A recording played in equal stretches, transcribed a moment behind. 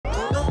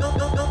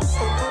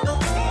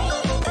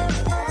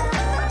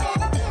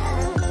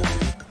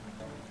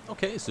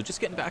Okay, so just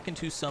getting back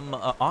into some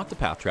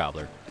Octopath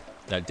Traveler.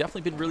 I've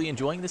definitely been really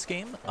enjoying this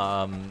game.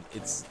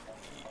 It's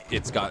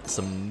got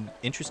some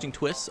interesting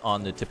twists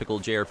on the typical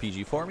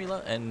JRPG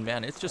formula, and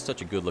man, it's just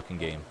such a good-looking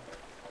game.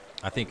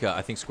 I think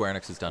Square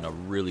Enix has done a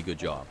really good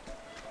job.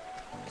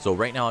 So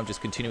right now I'm just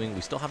continuing.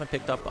 We still haven't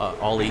picked up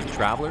all 8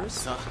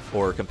 travelers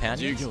or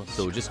companions,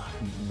 so just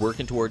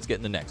working towards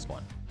getting the next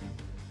one.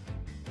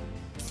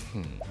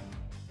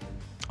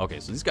 Okay,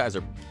 so these guys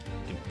are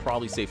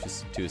probably safe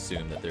to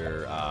assume that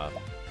they're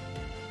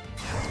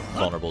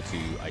vulnerable to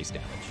ice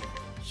damage.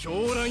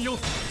 Yep.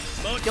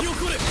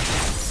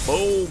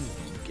 Boom!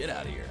 Get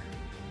out of here.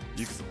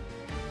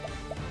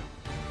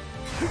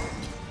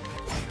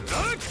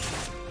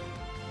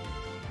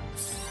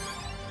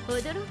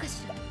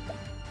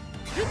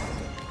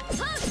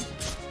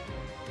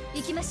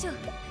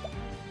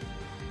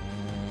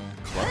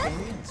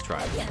 Let's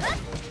try it.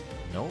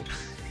 Nope.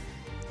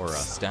 Or a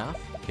staff.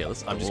 Okay,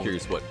 I'm just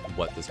curious what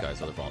this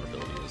guy's other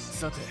vulnerability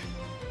is.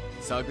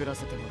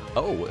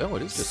 Oh,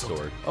 it is just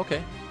sword.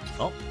 Okay.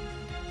 Oh,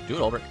 do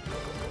it, Albert.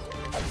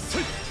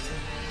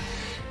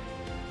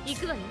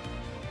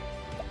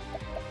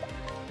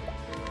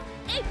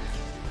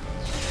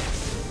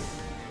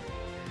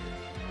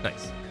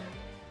 Nice.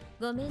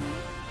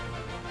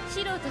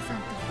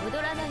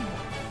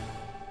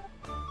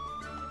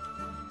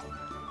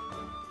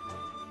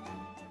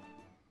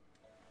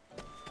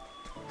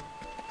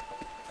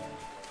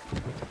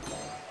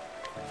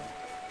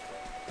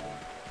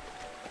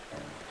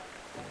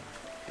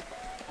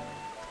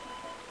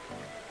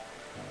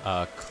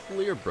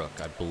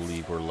 Clearbrook, I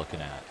believe we're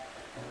looking at.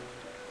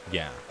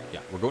 Yeah,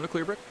 we're going to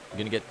Clearbrook. We're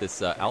going to get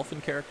this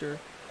Alphen character,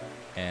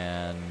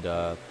 and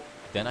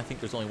then I think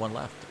there's only one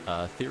left,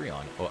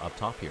 Therion, up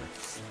top here.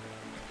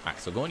 Alright,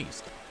 so going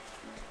east.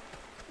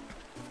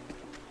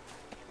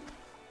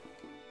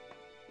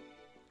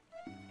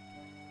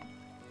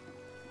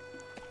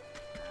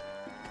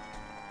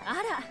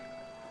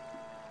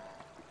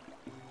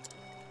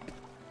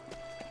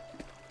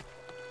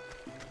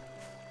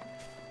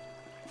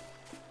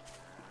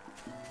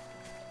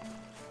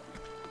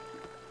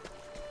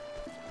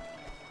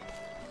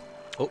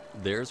 Oh,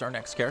 there's our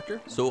next character.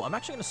 So I'm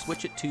actually going to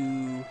switch it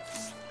to...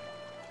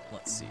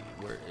 Let's see,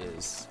 where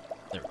is...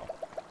 There we go.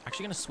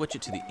 Actually going to switch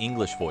it to the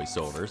English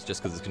voiceovers,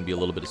 just because it's going to be a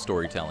little bit of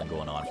storytelling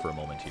going on for a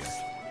moment here.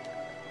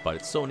 But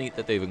it's so neat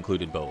that they've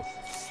included both.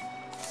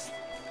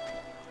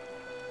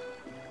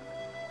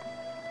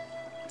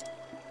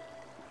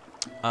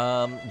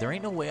 There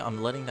ain't no way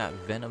I'm letting that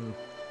Venom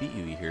beat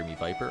you hear me,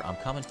 Viper. I'm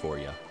coming for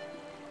you.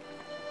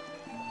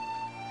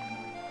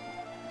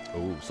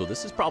 Oh, so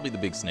this is probably the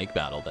big snake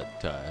battle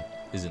that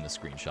is in the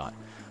screenshot.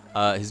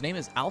 His name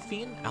is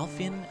Alphen.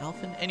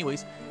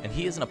 Anyways, and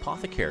he is an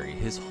apothecary.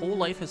 His whole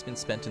life has been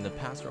spent in the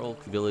pastoral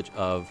village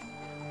of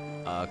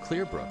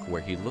Clearbrook,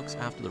 where he looks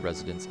after the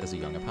residents as a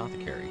young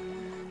apothecary.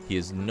 He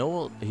is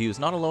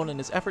not alone in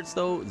his efforts,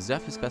 though.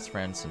 Zeph, his best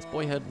friend since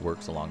boyhood,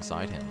 works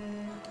alongside him.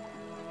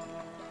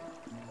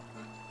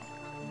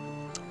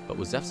 But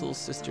with Zeph's little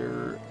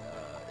sister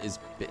is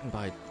bitten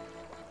by...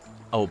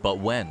 Oh, but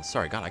when...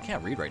 Sorry, God, I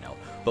can't read right now.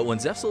 But when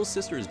Zeph's little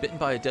sister is bitten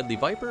by a deadly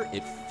viper,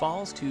 it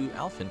falls to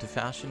Alphen to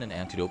fashion an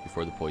antidote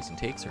before the poison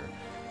takes her.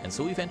 And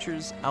so he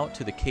ventures out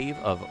to the cave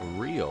of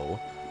Rio,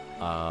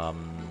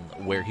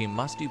 where he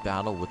must do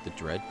battle with the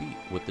Dread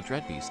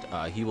Beast.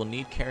 He will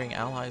need carrying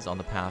allies on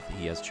the path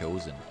he has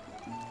chosen.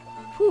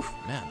 Whew,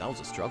 man, that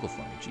was a struggle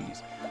for me,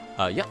 jeez.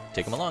 Yeah,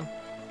 take him along.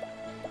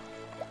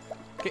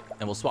 Okay,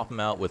 and we'll swap him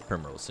out with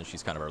Primrose, since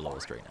she's kind of our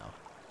lowest right now.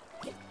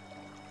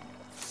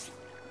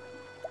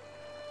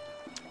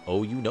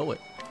 Oh, you know it.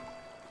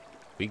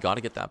 We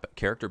gotta get that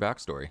character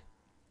backstory.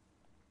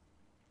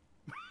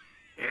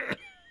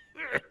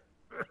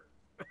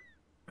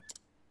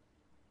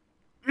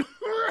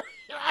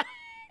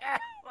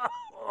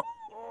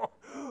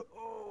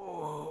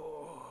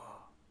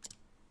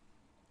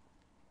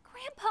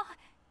 Grandpa,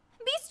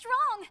 be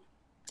strong!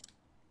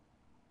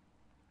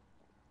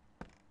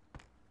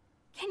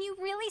 Can you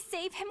really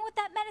save him with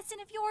that medicine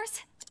of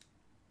yours?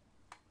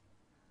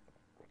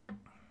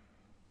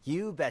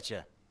 You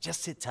betcha.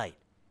 Just sit tight.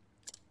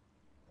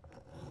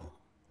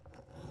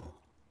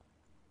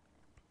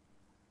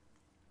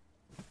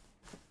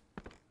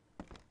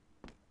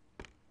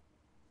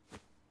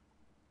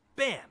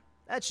 Bam!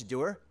 That should do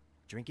her.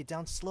 Drink it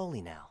down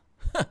slowly now.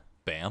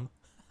 Bam.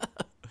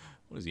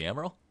 What is he,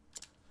 Amaral?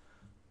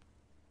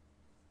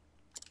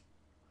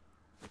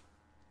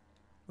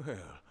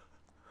 Well,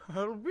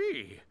 I'll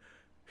be.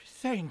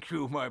 Thank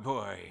you, my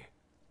boy.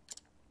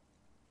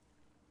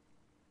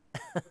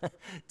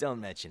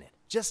 Don't mention it.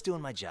 Just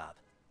doing my job.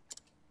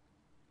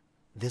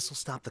 This'll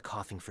stop the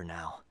coughing for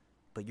now,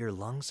 but your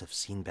lungs have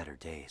seen better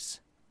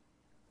days.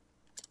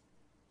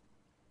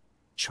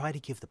 Try to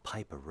give the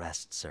pipe a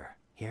rest, sir.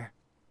 Here?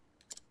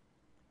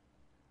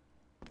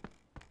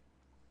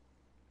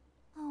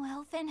 Oh,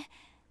 Alphen,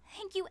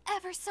 thank you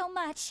ever so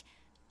much.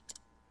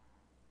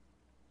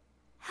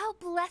 How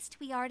blessed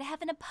we are to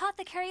have an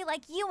apothecary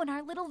like you in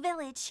our little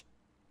village.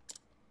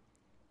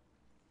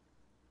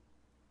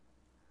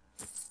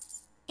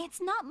 It's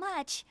not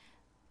much,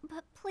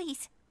 but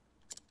please.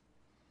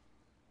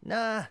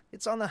 Nah,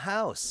 it's on the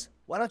house.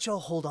 Why don't y'all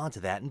hold on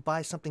to that and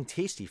buy something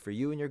tasty for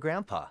you and your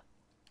grandpa?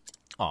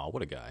 Aw,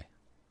 what a guy.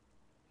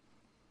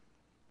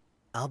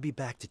 I'll be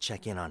back to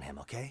check in on him,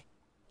 okay?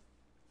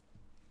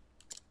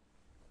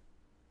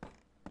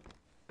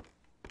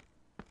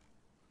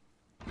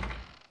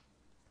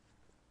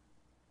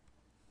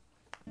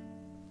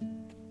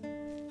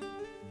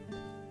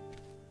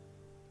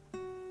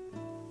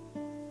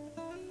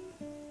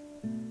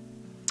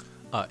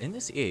 In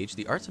this age,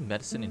 the arts of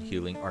medicine and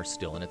healing are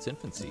still in its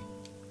infancy.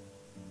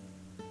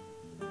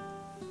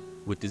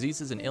 With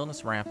diseases and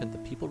illness rampant, the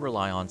people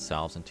rely on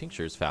salves and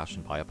tinctures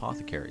fashioned by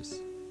apothecaries.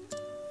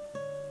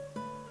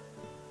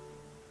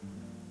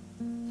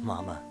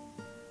 Mama.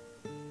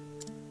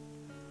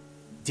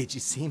 Did you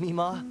see me,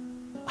 Ma?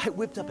 I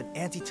whipped up an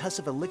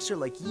antitussive elixir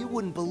like you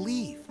wouldn't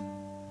believe.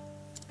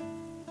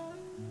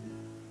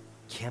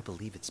 Can't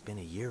believe it's been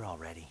a year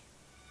already.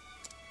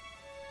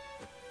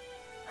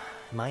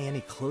 Am I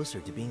any closer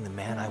to being the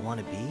man I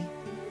want to be?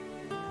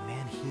 The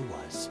man he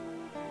was.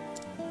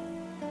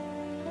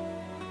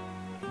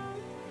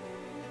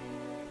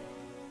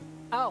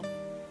 Alf,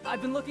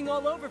 I've been looking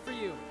all over for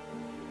you.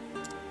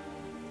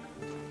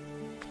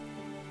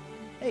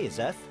 Hey,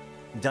 Zeph.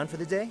 Done for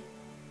the day?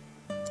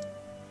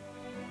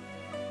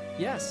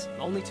 Yes,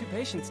 only 2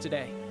 patients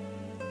today.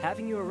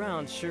 Having you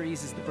around sure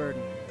eases the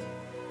burden.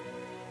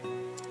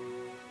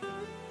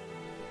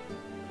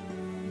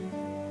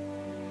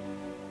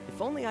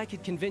 If only I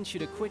could convince you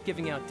to quit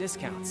giving out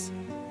discounts.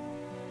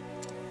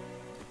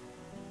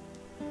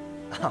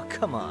 Oh,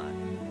 come on.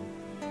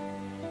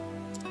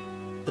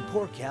 The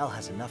poor gal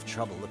has enough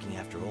trouble looking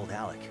after old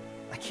Alec.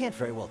 I can't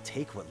very well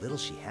take what little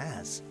she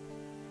has.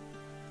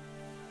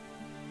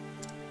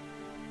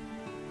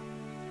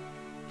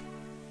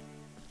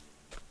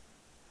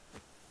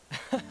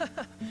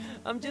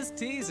 I'm just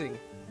teasing.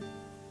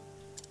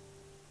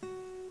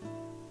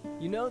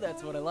 You know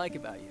that's what I like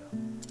about you.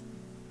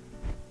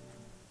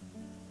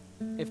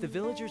 If the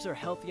villagers are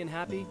healthy and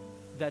happy,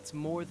 that's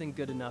more than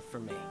good enough for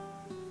me.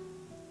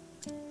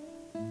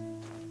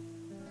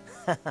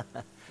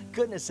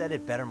 Couldn't have said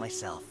it better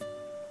myself.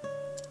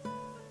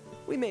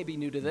 We may be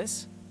new to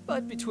this,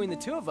 but between the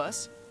 2 of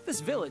us, this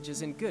village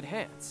is in good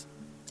hands.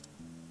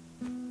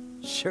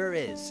 Sure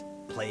is.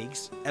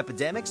 Plagues,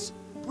 epidemics,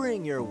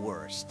 bring your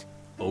worst.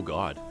 Oh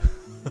god.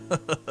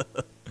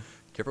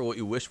 Careful what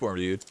you wish for,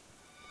 dude.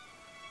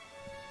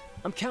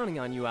 I'm counting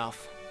on you,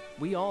 Alf.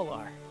 We all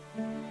are.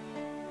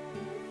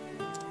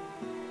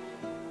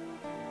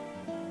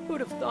 Who'd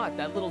have thought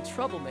that little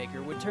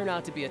troublemaker would turn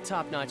out to be a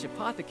top-notch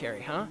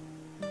apothecary, huh?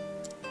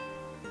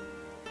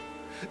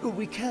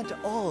 We can't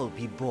all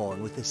be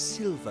born with a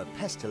silver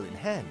pestle in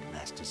hand,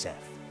 Master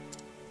Zeph.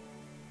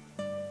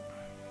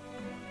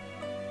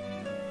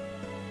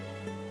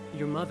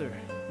 Your mother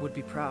would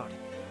be proud.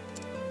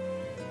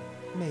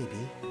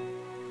 Maybe.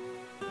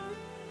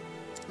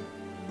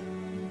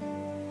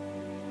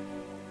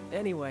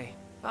 Anyway,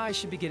 I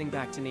should be getting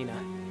back to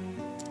Nina.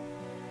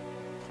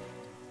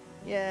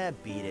 Yeah,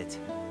 beat it.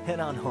 Head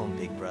on home,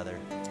 big brother.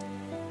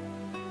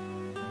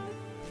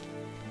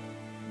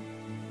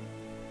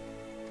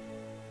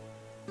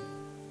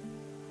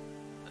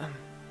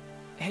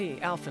 Hey,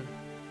 Alphen.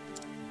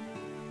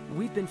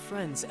 We've been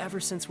friends ever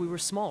since we were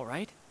small,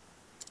 right?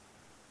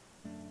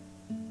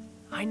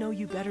 I know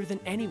you better than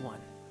anyone,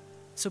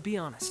 so be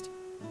honest.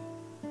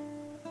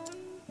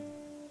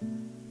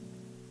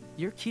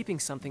 You're keeping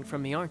something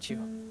from me, aren't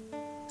you?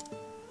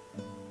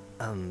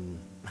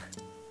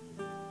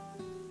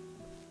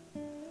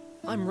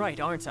 I'm right,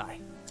 aren't I?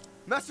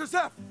 Master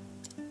Zeph!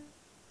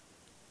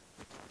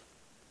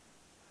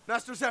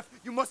 Master Zeph,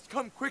 you must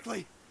come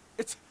quickly.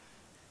 It's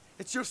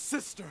your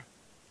sister.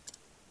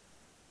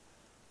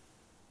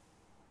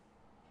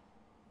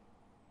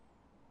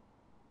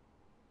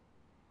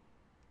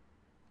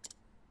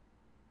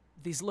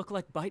 These look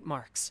like bite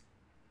marks.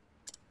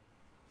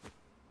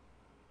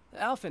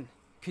 Alphen,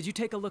 could you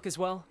take a look as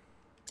well?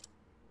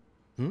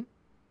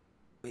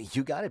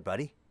 You got it,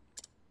 buddy.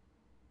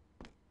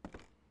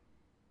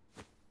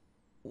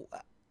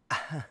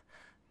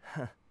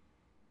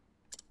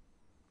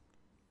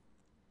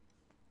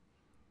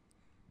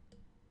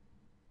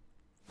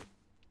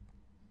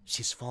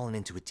 She's fallen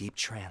into a deep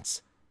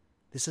trance.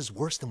 This is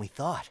worse than we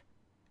thought.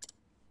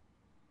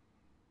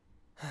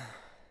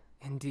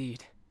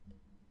 Indeed.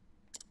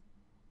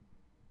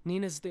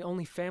 Nina's the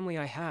only family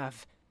I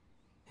have.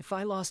 If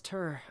I lost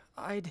her,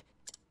 I'd...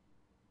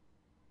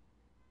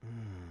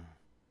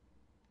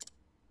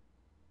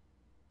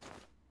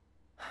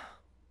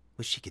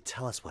 Wish she could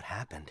tell us what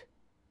happened.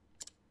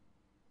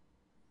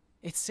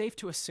 It's safe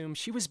to assume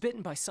she was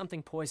bitten by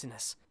something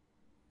poisonous.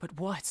 But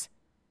what?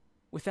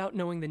 Without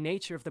knowing the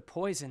nature of the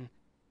poison...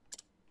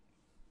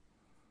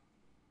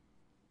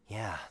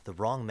 Yeah, the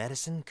wrong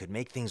medicine could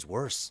make things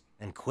worse,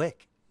 and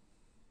quick.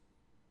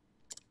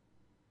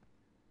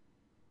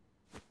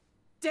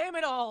 Damn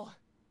it all!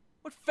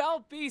 What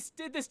foul beast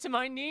did this to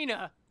my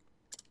Nina?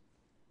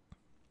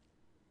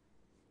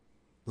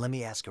 Let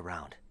me ask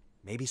around.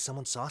 Maybe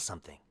someone saw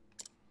something.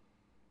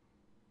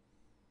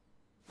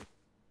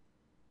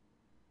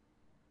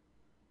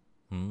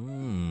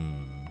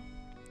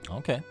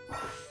 Okay.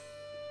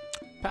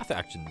 Path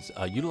actions.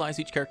 Utilize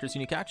each character's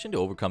unique action to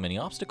overcome any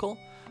obstacle.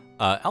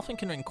 Alphen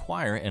can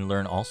inquire and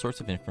learn all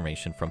sorts of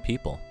information from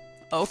people.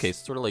 Oh, okay,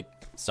 so sort of like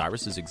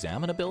Cyrus's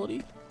examine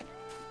ability?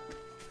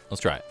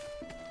 Let's try it.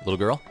 Little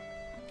girl,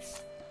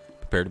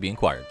 prepare to be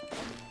inquired.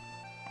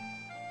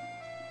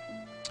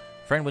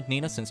 Friend with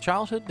Nina since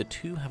childhood, the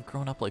two have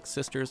grown up like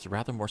sisters. The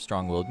rather more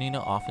strong-willed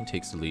Nina often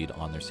takes the lead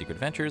on their secret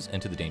adventures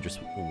into the dangerous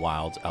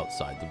wilds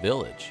outside the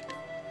village.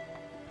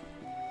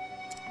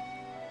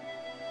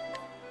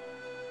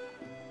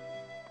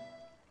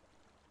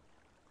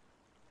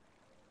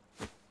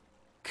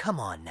 Come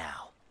on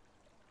now.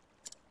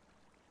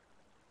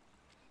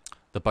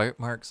 The bite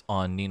marks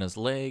on Nina's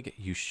leg,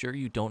 you sure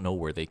you don't know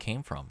where they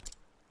came from?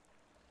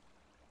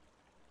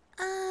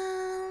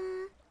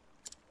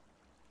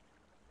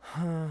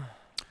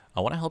 I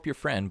want to help your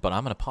friend, but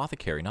I'm an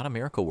apothecary, not a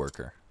miracle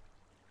worker.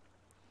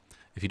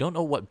 If you don't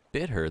know what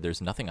bit her,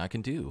 there's nothing I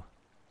can do.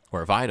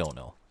 Or if I don't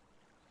know.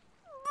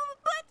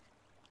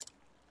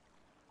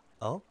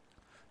 Oh?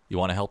 You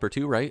want to help her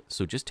too, right?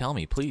 So just tell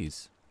me,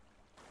 please.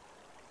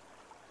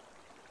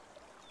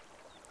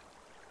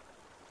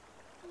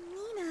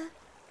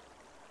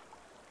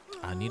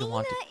 Nina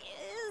want to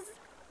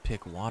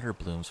pick water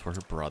blooms for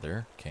her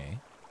brother. Okay.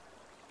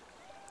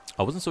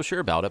 I wasn't so sure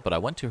about it, but I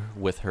went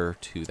with her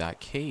to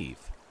that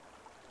cave.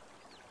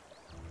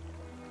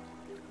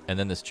 And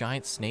then this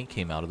giant snake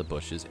came out of the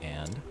bushes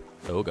and...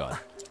 Oh god.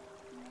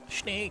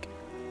 Snake!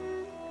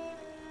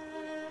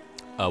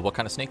 What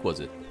kind of snake was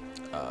it?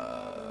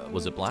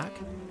 Was it black?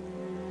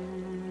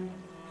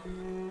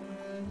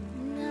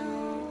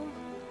 No.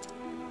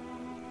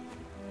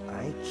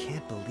 I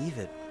can't believe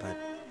it, but...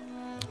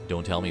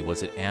 Don't tell me,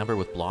 was it amber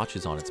with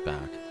blotches on its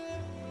back?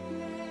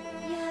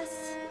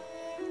 Yes.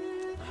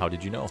 How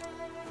did you know?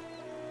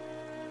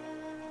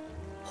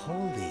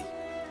 Holy...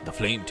 The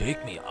flame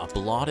take me, a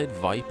blotted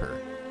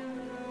viper.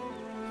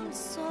 I'm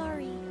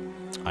sorry.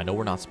 I know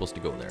we're not supposed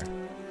to go there.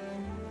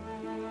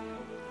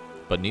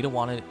 But Nina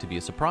wanted it to be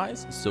a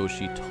surprise, so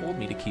she told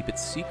me to keep it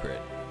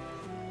secret.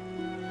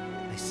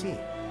 I see.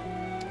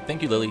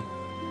 Thank you, Lily.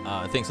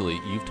 Thanks, Lily.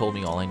 You've told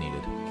me all I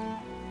needed.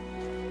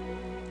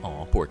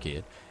 Aw, poor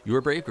kid. You were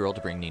a brave girl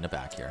to bring Nina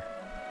back here.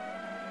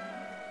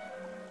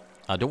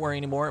 Don't worry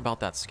anymore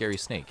about that scary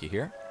snake, you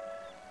hear?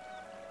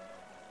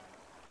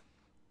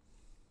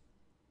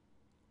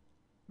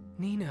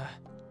 Nina.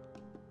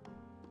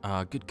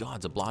 Good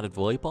gods, a blotted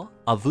viper?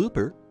 A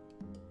viper?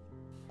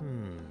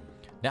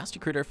 Nasty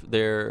critter if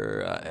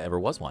there ever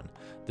was one.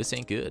 This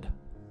ain't good.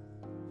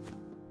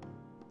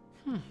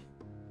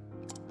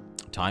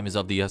 Time is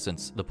of the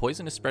essence. The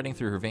poison is spreading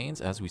through her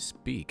veins as we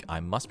speak. I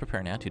must prepare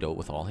an antidote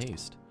with all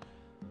haste.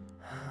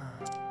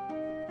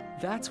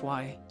 That's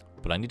why.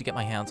 But I need to get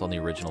my hands on the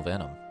original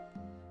venom.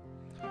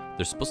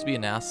 There's supposed to be a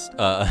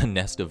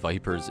nest of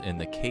vipers in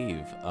the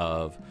cave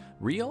of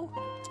Rio?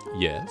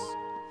 Yes.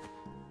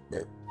 Give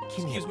me a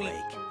Excuse me.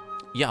 break.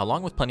 Yeah,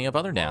 along with plenty of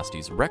other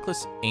nasties.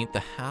 Reckless ain't the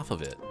half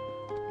of it.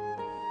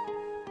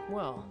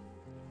 Well,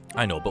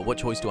 I know, but what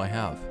choice do I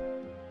have?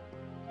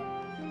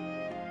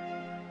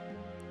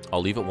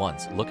 I'll leave at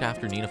once. Look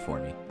after Nina for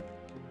me.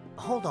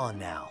 Hold on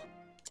now.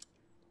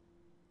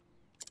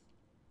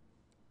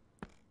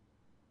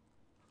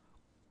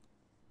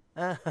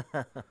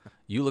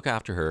 You look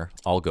after her.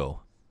 I'll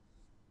go.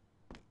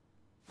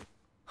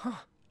 Huh.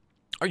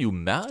 Are you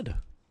mad?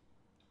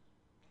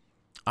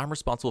 I'm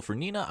responsible for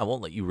Nina. I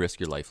won't let you risk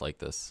your life like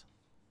this.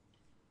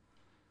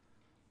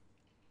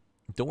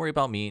 Don't worry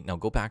about me. Now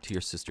go back to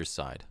your sister's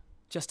side.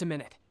 just a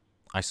minute.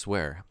 I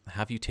swear.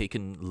 Have you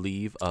taken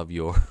leave of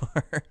your...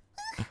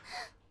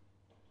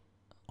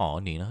 Aw,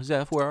 Nina.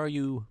 Zeph, where are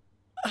you?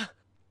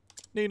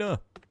 Nina.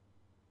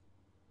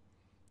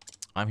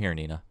 I'm here,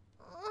 Nina.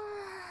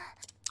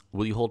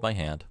 Will you hold my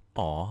hand?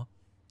 Aw.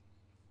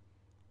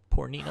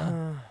 Poor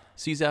Nina.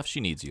 See, Zeph, she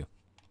needs you.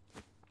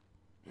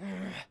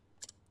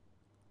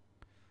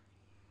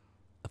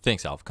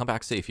 Thanks, Alf. Come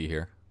back safe, you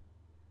hear?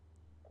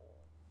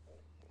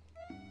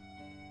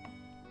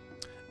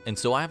 And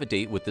so I have a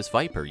date with this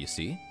Viper, you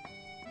see?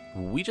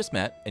 We just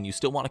met, and you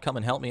still want to come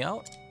and help me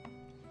out?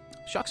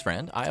 Shucks,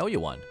 friend. I owe you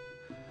one.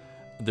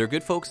 They're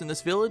good folks in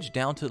this village,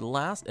 down to the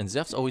last, and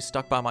Zeph's always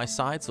stuck by my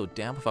side, so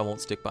damn if I won't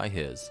stick by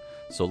his.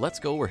 So let's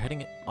go. We're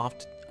heading off,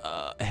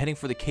 heading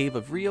for the Cave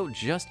of Rio,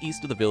 just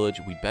east of the village.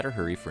 We better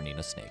hurry for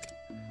Nina's snake.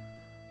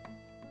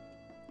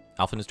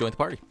 Alphen has joined the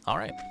party. All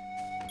right.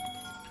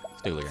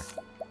 Let's take a look here.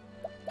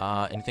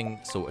 Anything?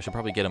 So I should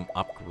probably get him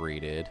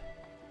upgraded.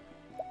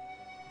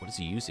 What is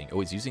he using?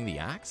 Oh, he's using the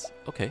axe?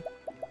 Okay.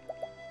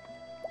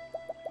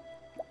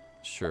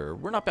 Sure.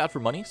 We're not bad for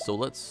money, so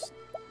let's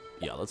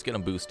get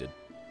him boosted.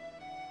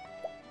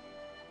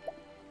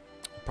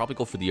 Probably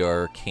go for the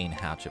arcane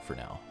hatchet for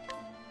now.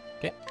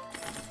 Okay.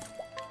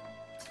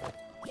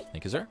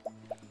 Thank you, sir.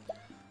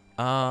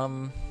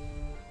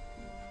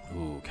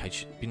 Ooh,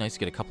 be nice to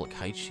get a couple of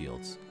kite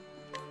shields.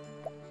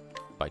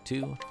 Buy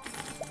 2.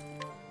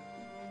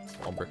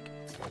 Ulbrich,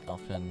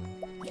 Elfin.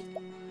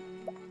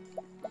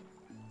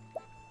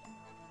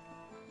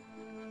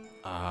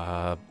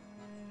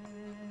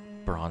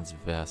 Bronze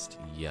vest,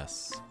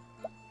 yes.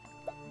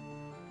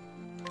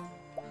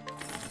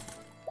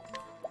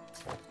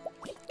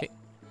 Okay,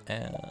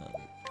 and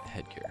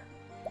headgear.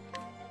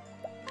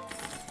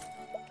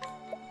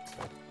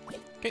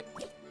 Okay,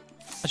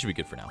 that should be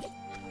good for now.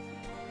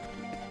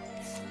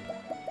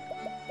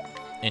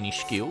 Any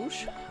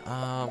skills?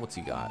 What's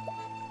he got?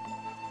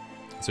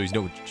 So he's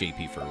no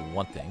JP for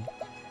one thing.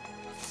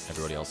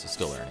 Everybody else is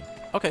still learning.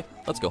 Okay,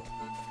 let's go.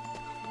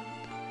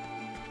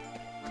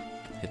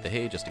 Hit the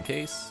hay just in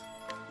case.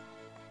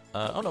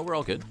 Oh no, we're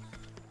all good.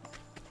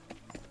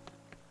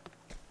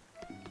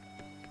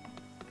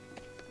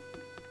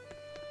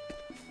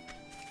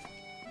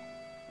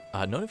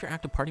 None of your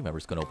active party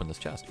members can open this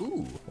chest.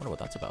 Ooh, wonder what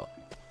that's about.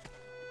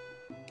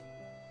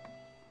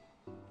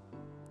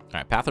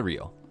 Alright, Path of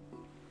Rio.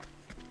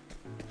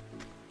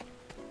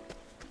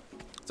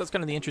 So that's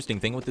kind of the interesting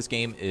thing with this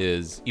game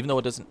is, even though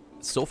it doesn't,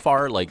 so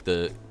far, like,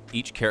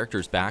 each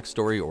character's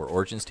backstory or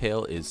origins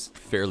tale is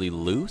fairly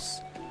loose.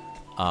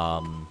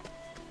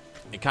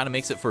 It kind of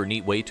makes it for a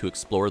neat way to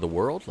explore the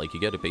world. Like, you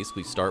get to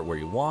basically start where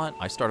you want.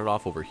 I started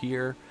off over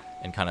here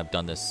and kind of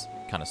done this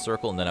kind of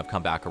circle, and then I've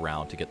come back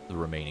around to get the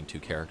remaining 2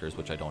 characters,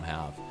 which I don't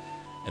have.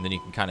 And then you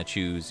can kind of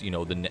choose, you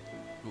know,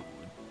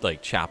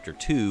 like chapter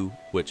 2,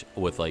 which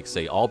with, like,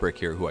 say Ulbrich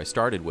here, who I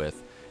started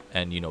with,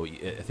 and, you know,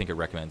 I think it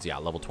recommends, yeah,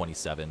 level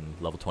 27,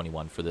 level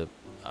 21 for the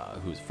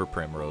who's for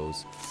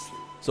Primrose.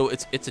 So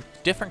it's a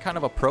different kind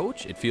of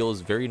approach. It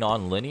feels very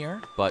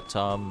non-linear, but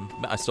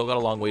I still got a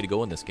long way to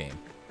go in this game.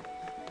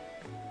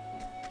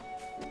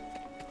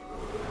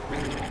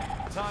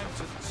 Time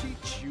to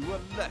teach you a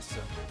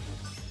lesson.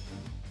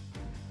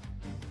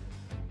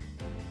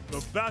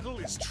 The battle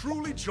is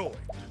truly joined.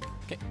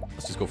 Okay,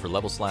 let's just go for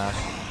level slash.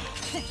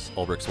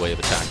 Ulbrich's way of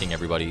attacking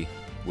everybody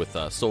with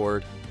a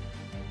sword.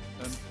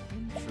 An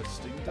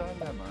interesting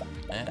dilemma.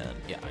 And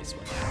yeah, ice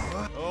one.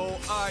 Oh,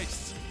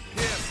 ice!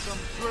 Pierce them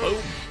through!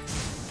 Boom!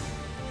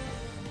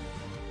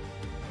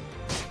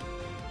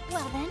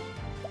 Well then,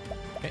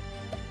 Okay.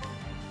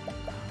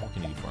 What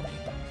can you do for me?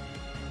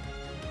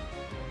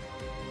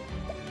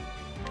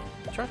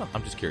 Try it on.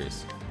 I'm just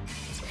curious.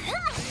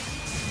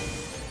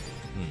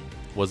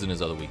 Wasn't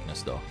his other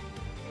weakness, though.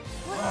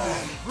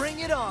 Bring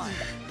it on!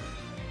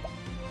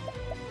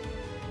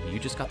 You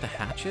just got the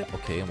hatchet?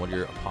 Okay, and what are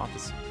your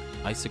apotheosis?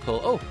 Icicle.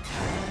 Oh!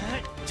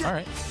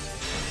 Alright.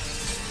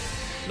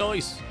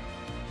 Nice!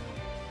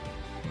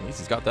 At least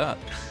he's got that.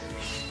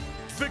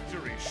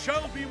 Victory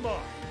shall be mine.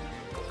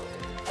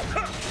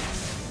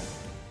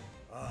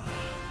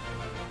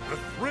 The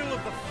thrill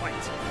of the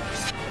fight.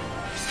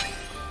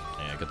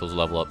 Yeah, get those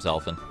level ups,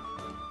 Alphen.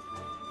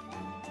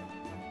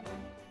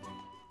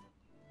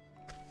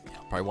 Yeah,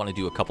 probably want to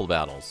do a couple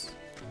battles.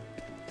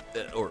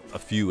 Or a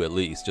few at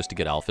least, just to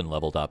get Alphen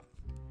leveled up.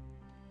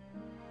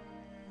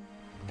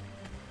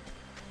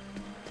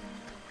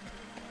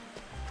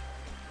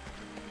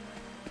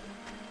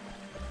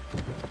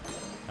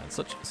 And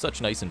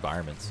such nice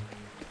environments.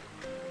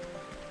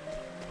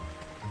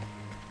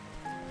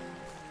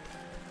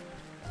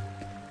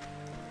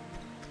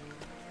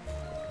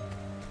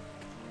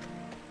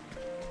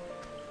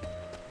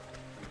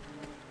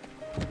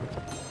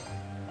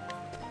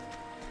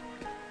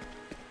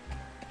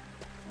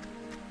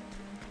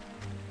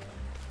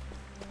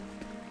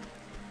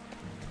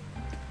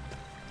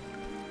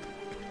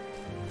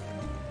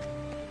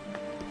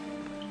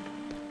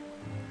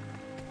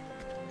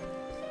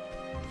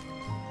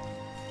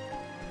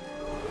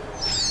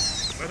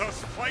 Let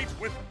us fight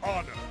with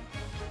honor.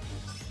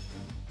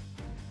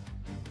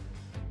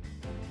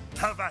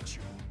 Have at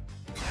you.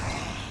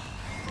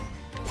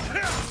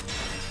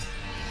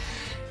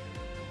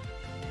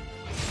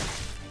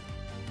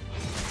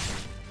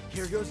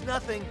 Here goes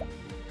nothing.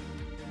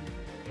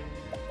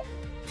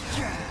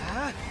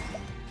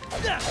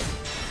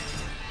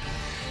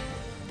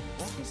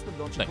 What is the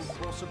logical Nice.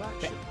 course of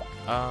action?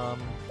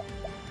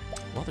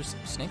 Well,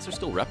 snakes are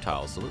still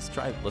reptiles, so let's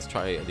try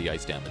the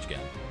ice damage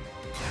again.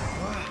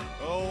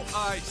 Oh,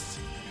 ice!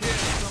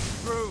 Pierce them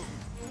through!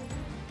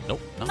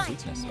 Nope, not My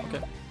weakness. turn now.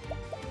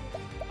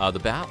 Okay. The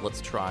bat, let's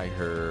try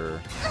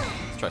her.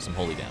 Let's try some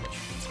holy damage.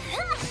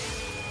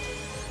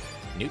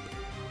 Nope.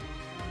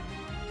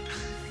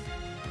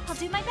 I'll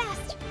do my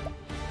best.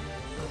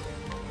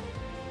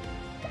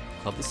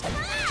 Club the snake.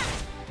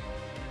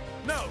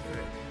 Now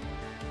then.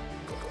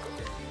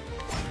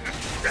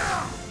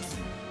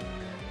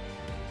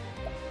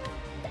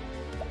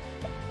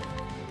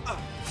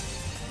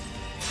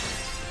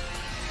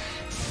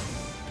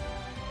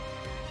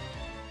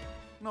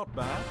 Not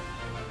bad.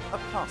 A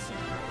passing.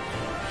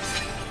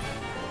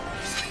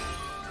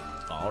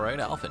 All right,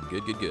 Alphen.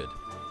 Good, good, good.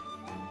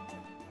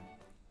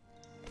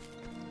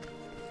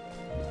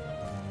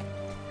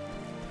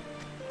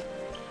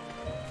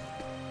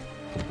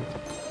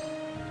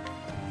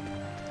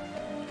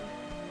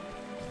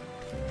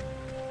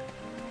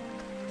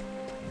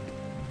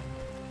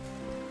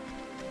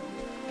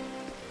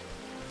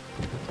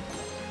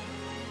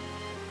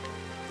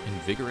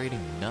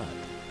 Invigorating nut.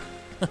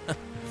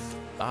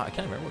 I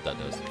can't remember what that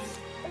does.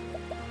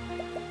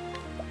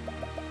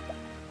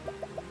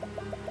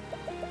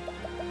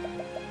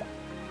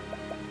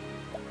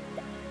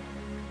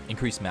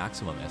 Increase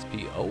maximum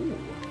SP. Oh,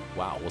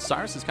 wow. Well,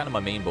 Cyrus is kind of my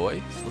main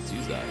boy, so let's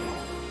use that.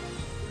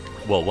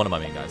 Well, one of my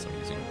main guys I'm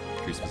using.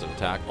 Increase physical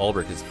attack.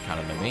 Ulbrich is kind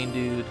of my main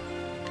dude.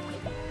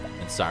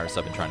 And Cyrus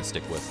I've been trying to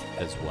stick with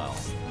as well.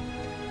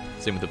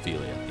 Same with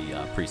Ophelia,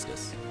 the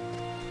priestess.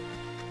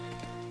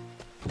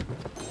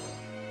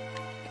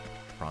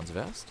 Bronze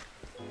vest.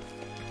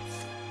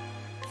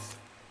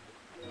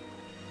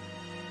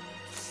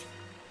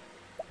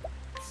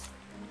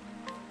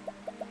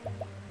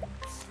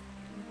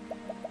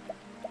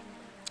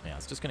 Yeah,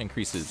 it's just going to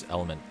increase his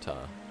element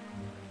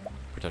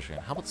protection.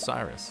 How about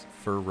Cyrus?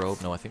 Fur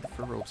robe? No, I think the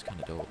fur robe's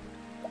kind of dope.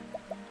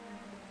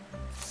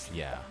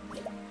 Yeah.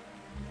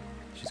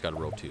 She's got a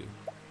robe too.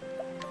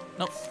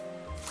 Nope.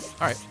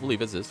 Alright, we'll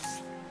leave as is.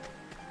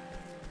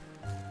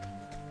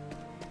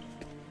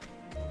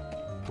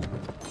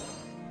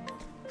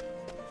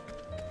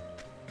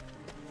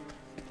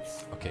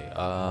 Okay,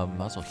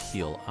 might as well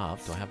heal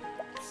up. Do I have...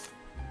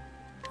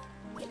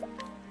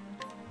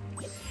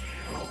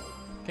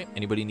 Okay,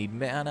 anybody need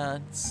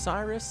mana?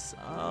 Cyrus?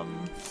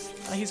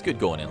 He's good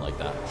going in like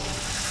that.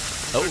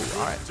 Oh,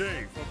 alright.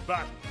 Day for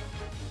battle.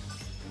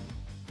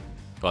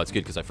 Well, it's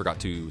good because I forgot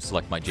to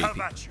select my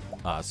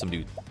JP. Some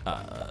new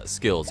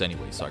skills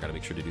anyway, so I gotta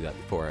make sure to do that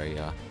before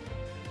I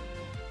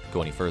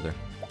go any further.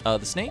 The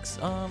snakes?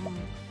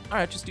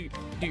 Alright, just do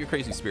your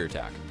crazy spear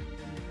attack.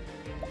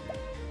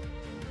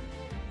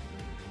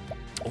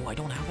 Oh, I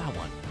don't have that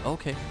one.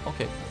 Okay,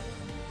 okay.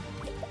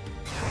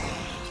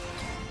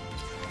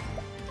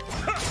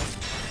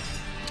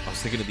 I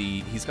was thinking of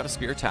he's got a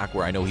spear attack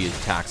where I know he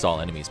attacks all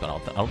enemies, but I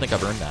don't think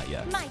I've earned that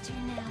yet. My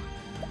turn now.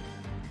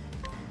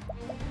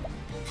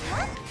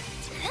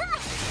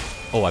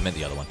 Oh, I meant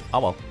the other one. Oh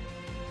well.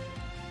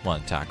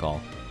 One attack all.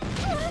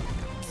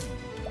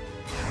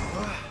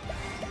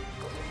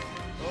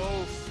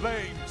 Oh,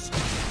 flames,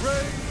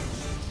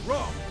 raise,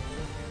 rock.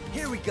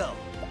 Here we go.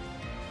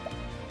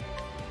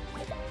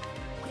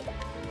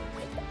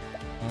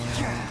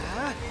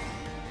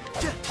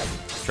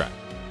 Let's try it.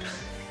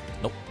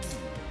 Nope.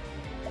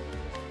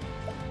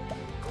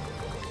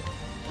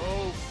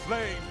 Oh,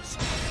 flames,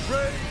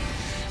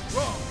 raise,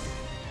 rock.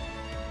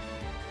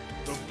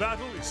 The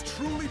battle is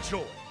truly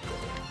joy.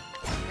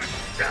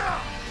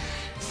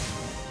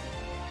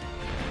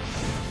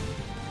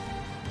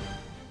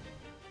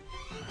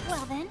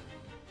 Well then.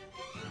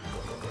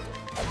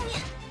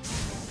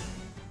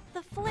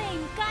 The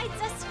flame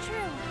guides us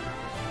true.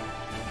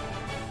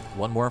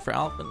 One more for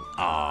Alvin.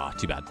 Ah,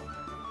 too bad.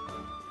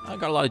 I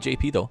got a lot of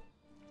JP though.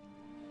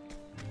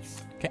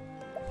 Okay.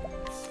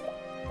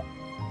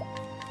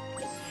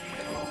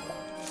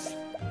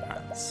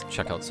 Alright, let's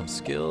check out some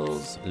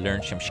skills.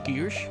 Learn some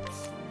skills.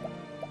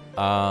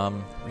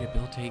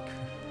 Rehabilitate.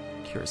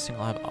 Cure a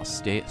single have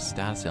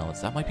status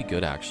elements. That might be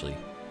good actually.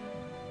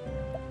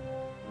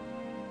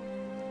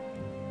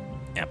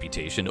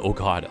 Amputation. Oh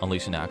god.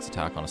 Unleash an axe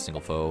attack on a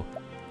single foe.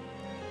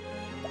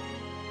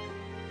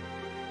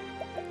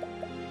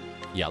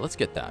 Yeah, let's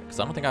get that, because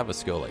I don't think I have a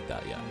skill like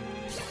that yet.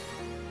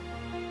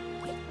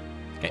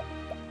 Okay.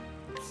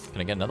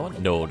 Can I get another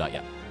one? No, not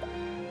yet.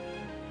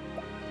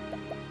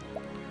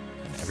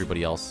 And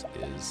everybody else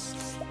is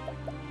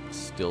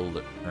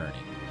still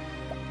earning.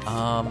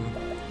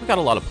 We got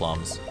a lot of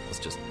plums. Let's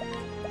get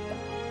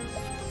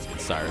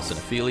Cyrus and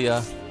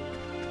Ophelia.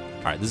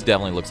 Alright, this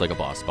definitely looks like a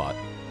boss spot.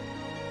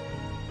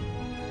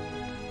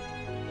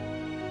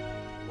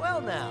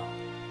 Well now.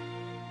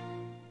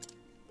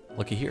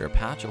 Looky here, a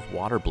patch of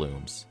water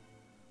blooms.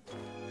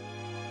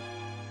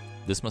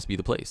 This must be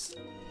the place.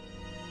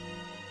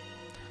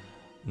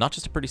 Not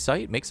just a pretty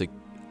sight, makes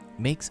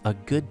a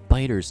good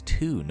biters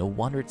too. No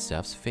wonder it's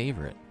Zeph's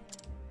favorite.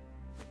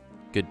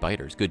 Good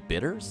biters, good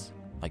bitters?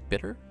 Like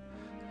bitter?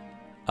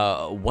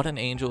 What an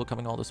angel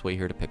coming all this way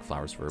here to pick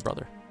flowers for her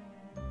brother.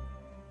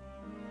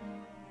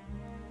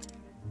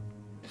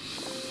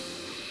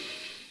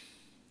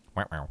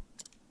 Wow, wow.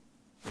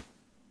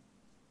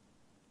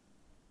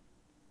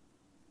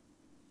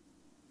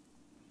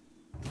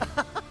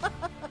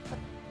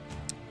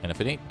 And if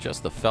it ain't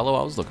just the fellow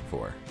I was looking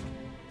for.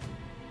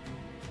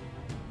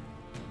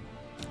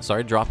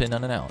 Sorry to drop in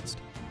unannounced.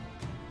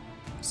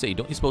 Say,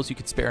 don't you suppose you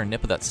could spare a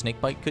nip of that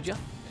snake bite, could ya?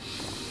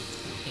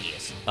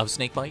 Yes. Of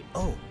snake bite?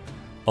 Oh.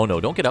 Oh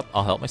no, don't get up.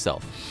 I'll help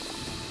myself.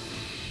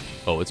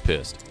 Oh, it's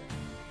pissed.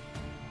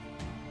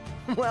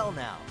 Well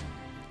now.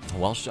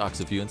 Well, shucks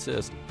if you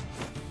insist.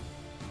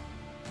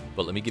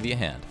 But let me give you a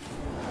hand.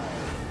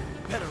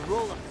 Better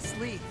roll up the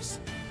sleeves.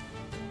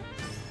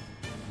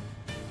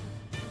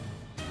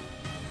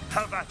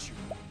 How about you?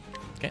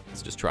 Okay,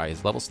 let's just try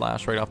his level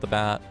slash right off the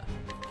bat.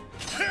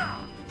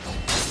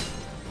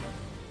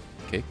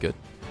 Okay, good.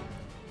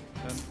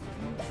 An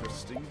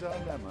interesting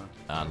dilemma.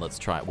 And let's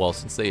try it. Well,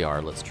 since they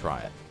are, let's try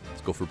it.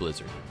 Let's go for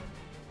Blizzard.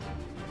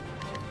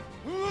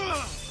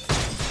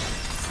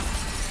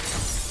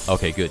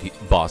 Okay, good.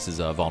 Boss is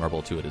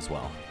vulnerable to it as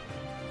well.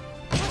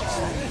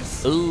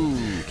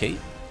 Ooh, okay.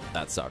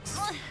 That sucks.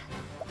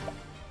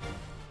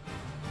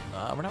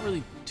 We're not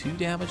really too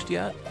damaged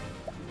yet.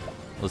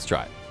 Let's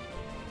try it.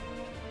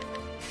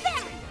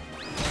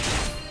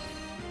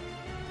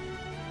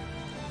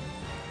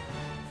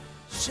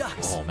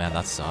 Shucks. Oh man,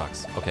 that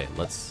sucks. Okay,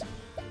 let's...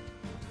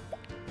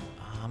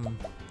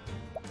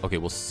 Okay,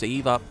 we'll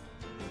save up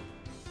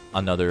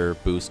another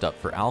boost up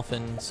for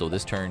Alphen, so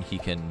this turn he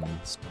can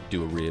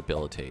do a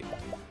rehabilitate.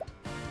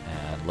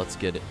 And let's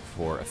get it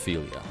for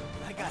Ophelia.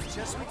 I got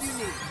just what you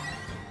need.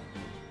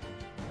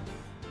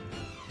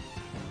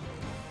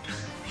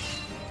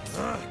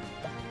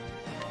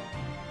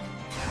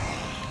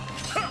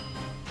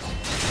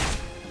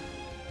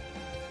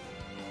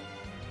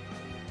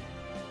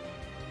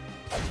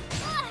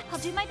 I'll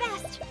do my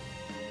best.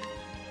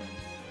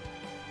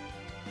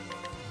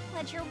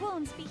 Let your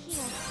wounds be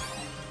healed.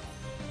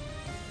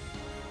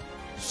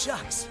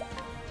 Shucks.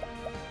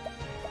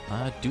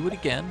 Do it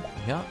again.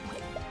 Yeah.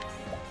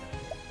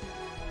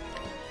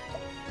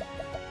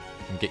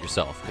 And get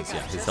yourself, because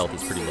yeah, his health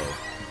is pretty low.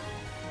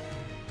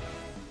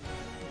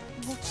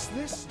 What's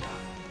this now?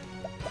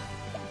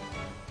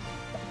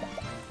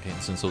 Okay,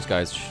 and since those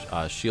guys'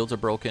 shields are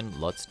broken,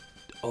 let's...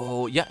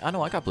 Oh, yeah, I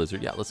know, I got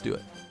Blizzard. Yeah, let's do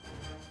it.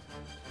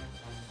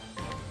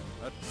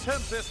 A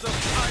tempest of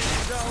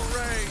ice shall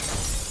rage.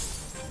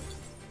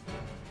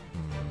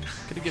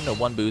 Could have given it a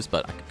 1 boost,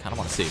 but I kind of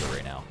want to save it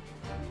right now.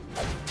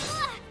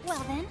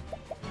 Well then.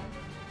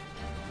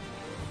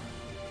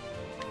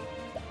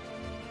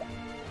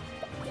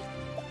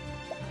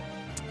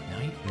 Now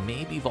he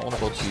may be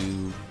vulnerable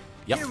to...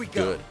 Yep, Here we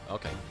go. good.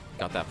 Okay,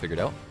 got that figured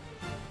out.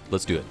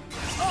 Let's do it.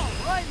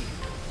 Alrighty.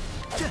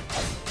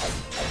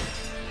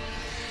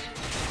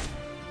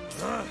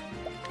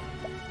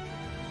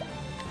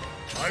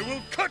 I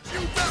will cut you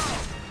down.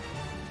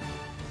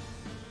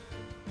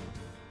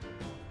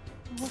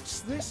 What's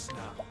this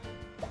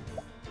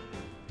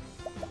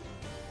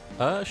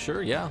now?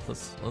 Sure, yeah,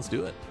 let's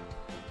do it.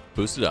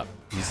 Boost it up.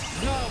 He's...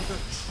 Now the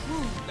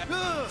true.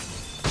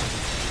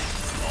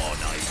 Oh,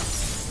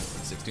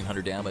 nice.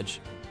 1600 damage.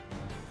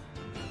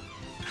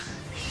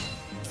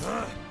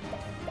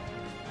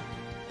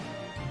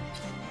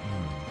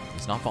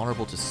 He's not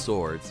vulnerable to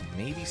swords.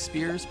 Maybe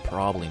spears?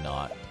 Probably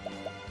not.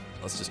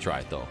 Let's just try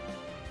it, though.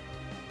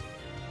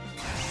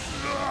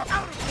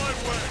 Out of my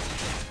way.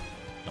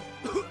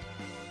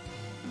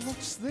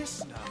 What's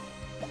this now?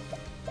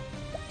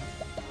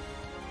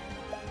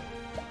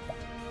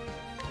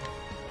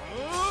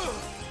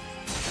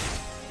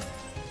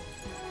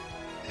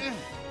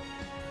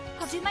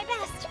 I'll do my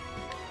best.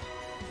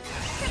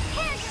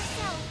 Prepare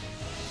yourself.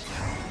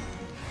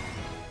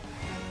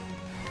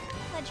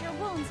 Let your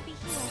wounds be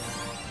healed.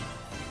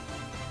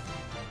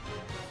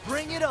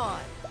 Bring it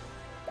on.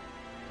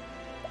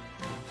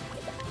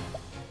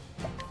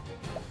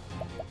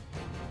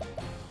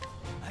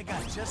 I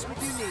got just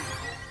what you need.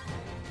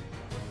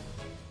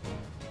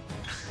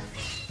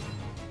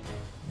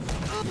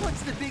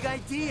 What's the big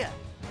idea?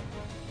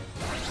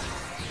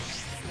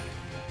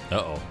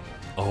 Uh-oh.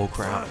 Oh,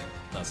 crap.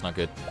 That's not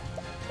good.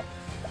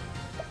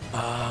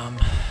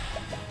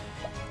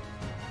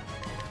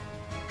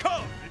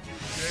 Come if you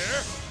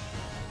dare.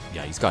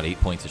 Yeah, he's got 8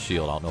 points of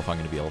shield. I don't know if I'm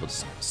going to be able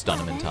to stun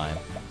him in time.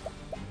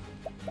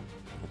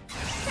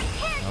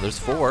 Now there's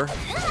 4.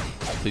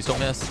 Please don't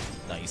miss.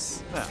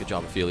 Nice. Good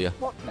job, Ophelia.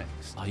 What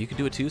next? Oh, you can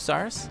do it too,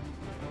 Cyrus?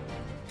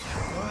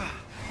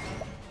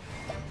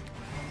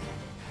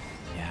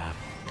 Yeah,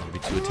 that'll be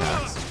 2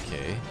 attacks.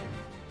 Okay.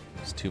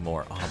 There's 2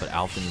 more. Oh, but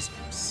Alphen's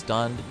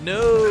stunned.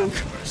 No!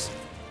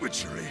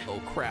 Witchery.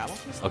 Oh, crap.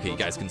 Okay, you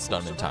guys can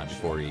stun him in time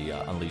before he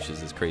unleashes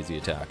his crazy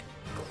attack.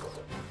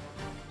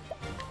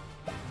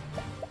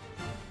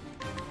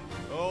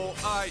 Oh,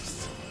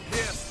 ice.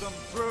 Pierce them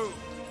through.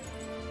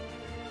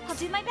 I'll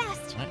do my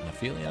best. All right,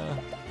 Ophelia.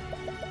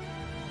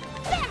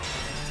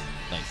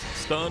 Nice.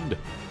 Stunned.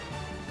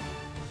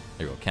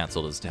 There you go.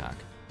 Canceled his attack.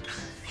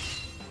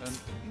 An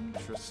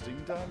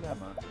interesting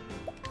dilemma.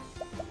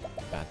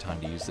 Bad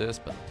time to use this,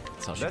 but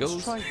that's how she Let's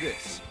goes. try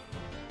this.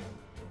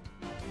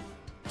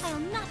 I'll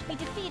not be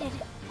defeated.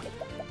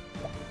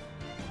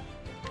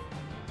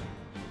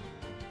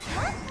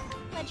 Huh?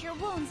 Let your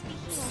wounds be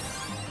healed.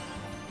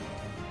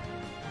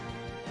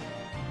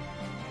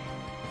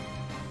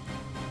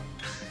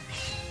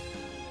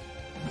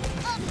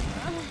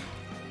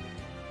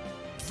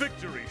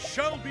 Victory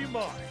shall be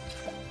mine.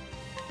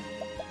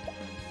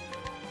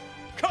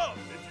 Come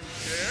if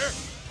you dare.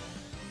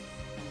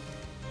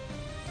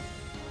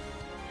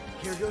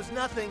 Here goes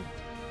nothing.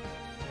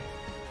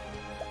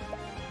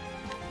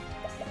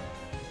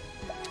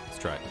 Let's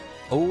try it.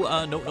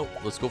 Oh, no.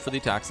 Let's go for the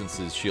attack since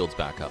his shield's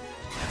back up.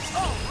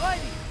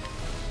 Alrighty.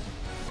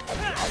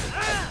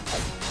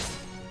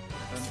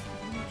 An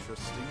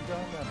interesting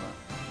dilemma.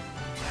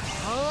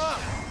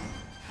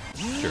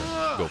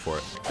 Sure, go for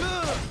it.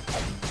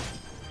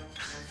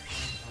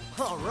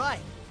 All right.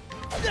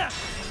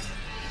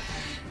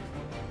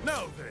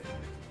 Now then.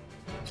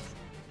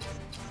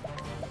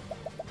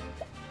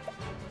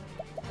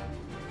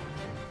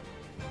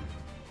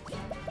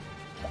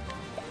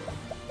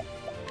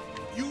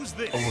 Use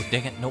Use this. Oh,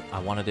 dang it. Nope, I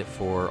wanted it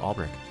for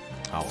Albrecht.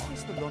 Oh, well. What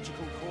is the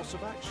logical course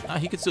of action?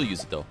 He could still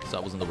use it, though, so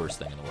that wasn't the worst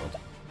thing in the world.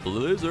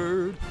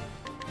 Blizzard!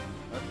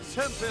 A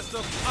tempest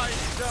of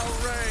ice shall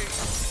reign.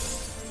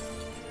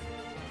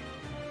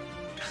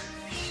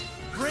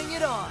 Bring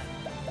it on!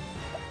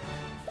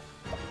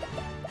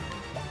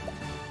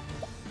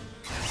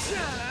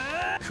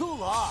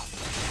 Cool off!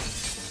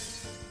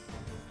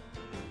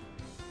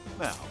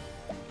 Now,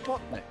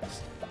 what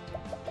next?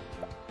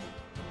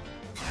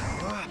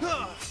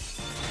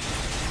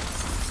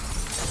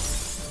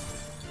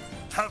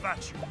 Have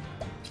at you.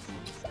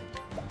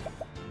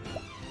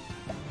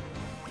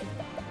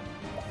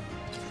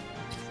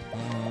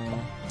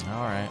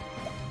 Alright.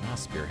 Now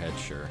spearhead,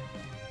 sure.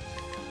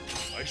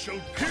 I shall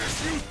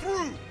pierce you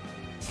through.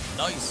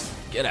 Nice!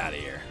 Get out of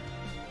here.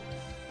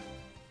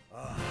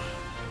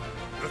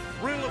 The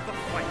thrill of the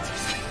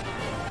fight.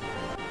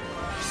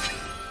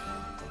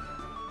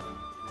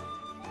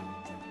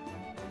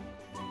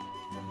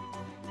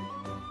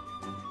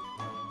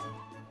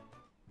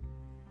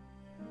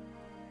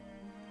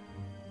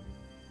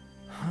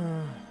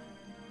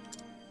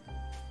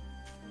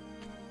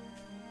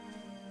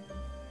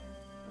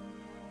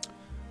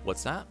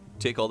 What's that?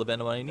 Take all the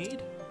venom I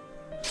need?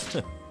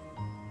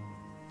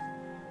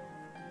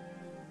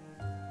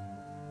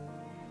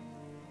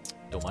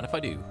 Don't mind if I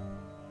do.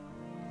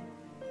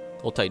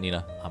 Hold tight,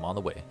 Nina. I'm on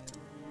the way.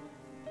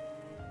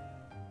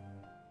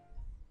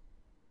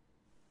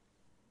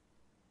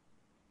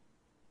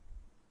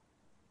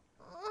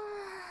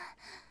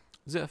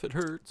 Zeph, it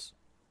hurts.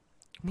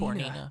 Poor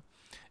Nina.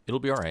 It'll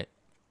be alright.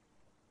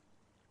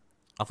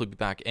 I'll be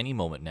back any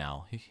moment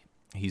now.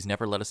 He's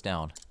never let us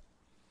down.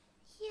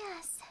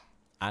 Yes.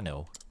 I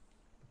know.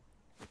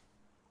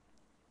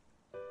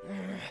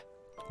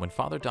 When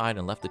Father died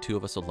and left the two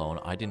of us alone,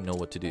 I didn't know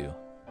what to do.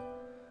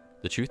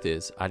 The truth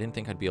is, I didn't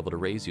think I'd be able to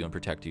raise you and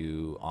protect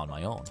you on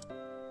my own.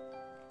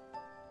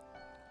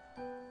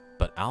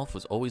 But Alf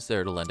was always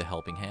there to lend a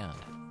helping hand.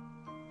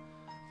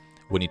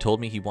 When he told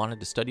me he wanted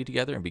to study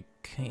together and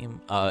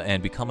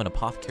become an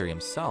apothecary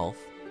himself,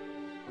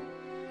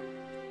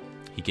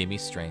 he gave me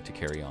strength to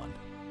carry on.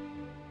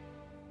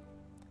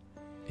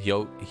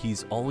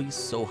 He's always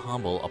so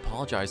humble,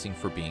 apologizing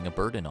for being a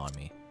burden on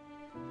me.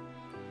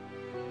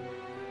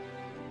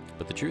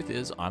 But the truth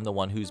is, I'm the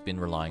one who's been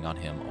relying on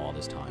him all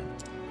this time.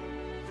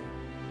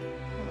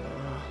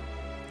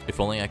 If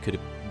only I could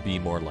be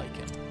more like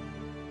him.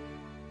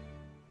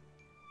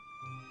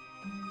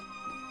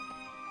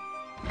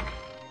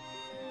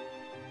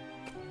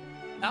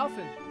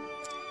 Alfin!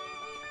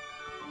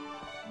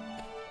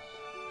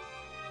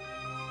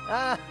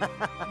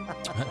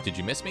 Did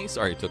you miss me?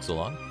 Sorry it took so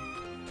long.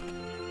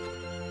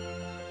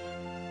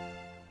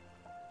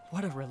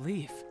 What a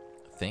relief.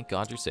 Thank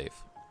God you're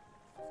safe.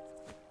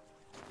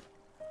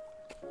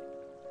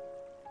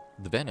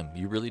 The venom,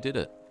 you really did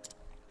it.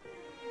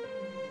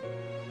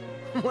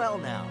 Well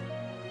now.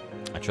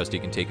 I trust you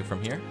can take it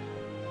from here?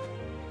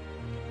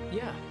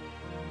 Yeah.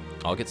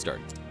 I'll get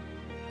started.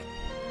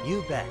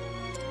 You bet.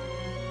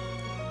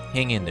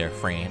 Hang in there,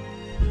 friend.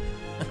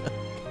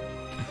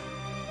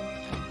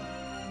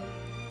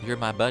 You're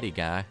my buddy,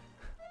 guy.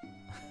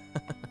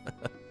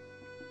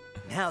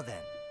 Now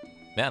then.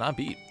 Man, I'm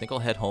beat. Think I'll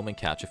head home and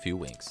catch a few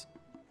winks.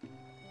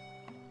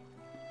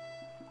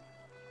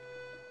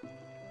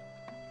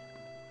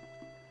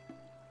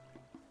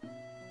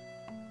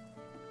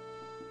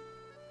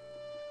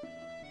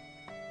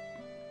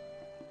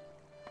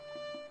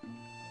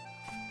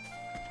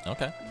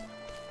 Okay.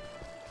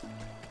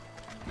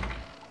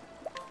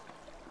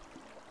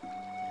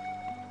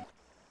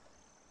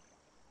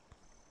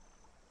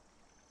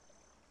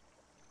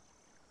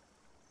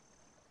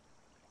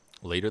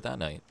 Later that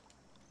night.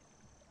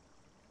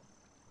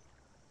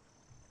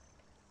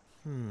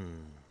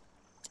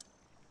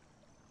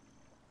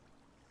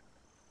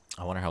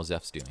 I wonder how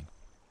Zeph's doing.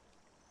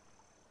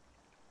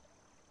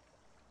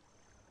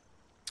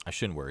 I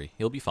shouldn't worry.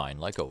 He'll be fine,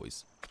 like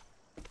always.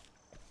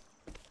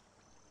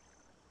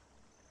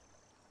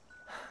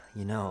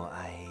 You know,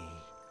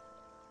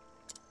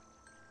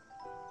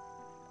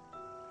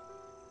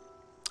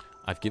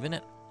 I've given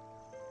it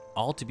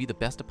all to be the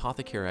best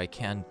apothecary I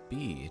can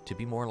be, to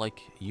be more like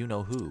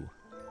you-know-who.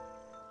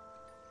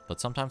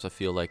 But sometimes I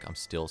feel like I'm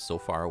still so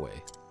far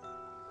away.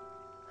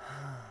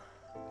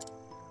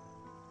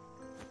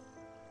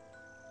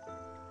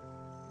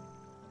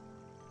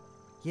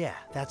 Yeah,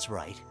 that's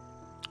right.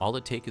 All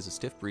it takes is a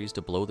stiff breeze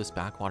to blow this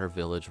backwater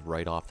village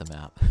right off the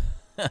map.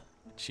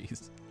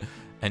 Jeez.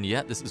 And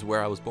yet, this is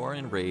where I was born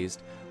and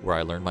raised, where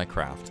I learned my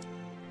craft.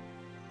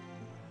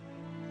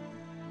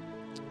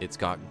 It's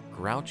got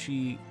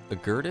grouchy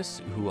Gertis,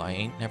 who I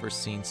ain't never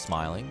seen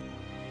smiling.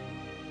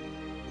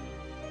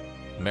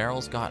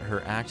 Meryl's got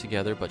her act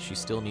together, but she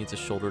still needs a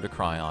shoulder to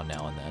cry on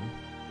now and then.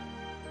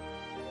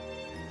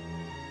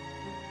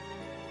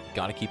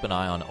 Gotta keep an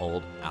eye on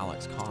old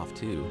Alex Cough,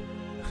 too.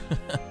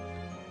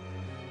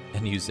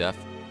 And you, Zeph,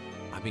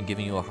 I've been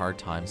giving you a hard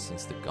time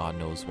since the God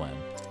knows when.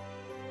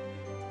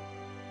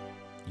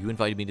 You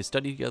invited me to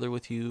study together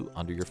with you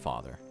under your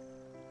father.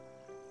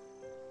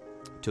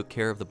 took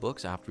care of the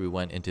books after we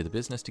went into the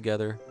business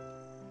together.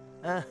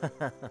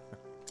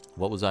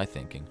 What was I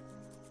thinking?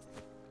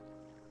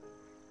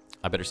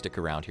 I better stick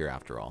around here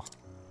after all.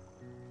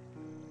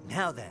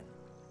 Now then.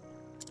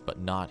 But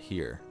not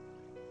here.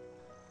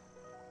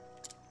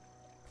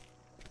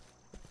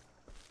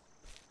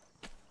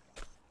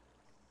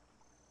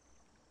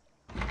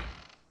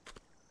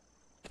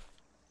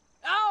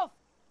 Alf!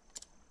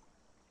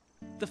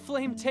 The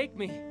flame take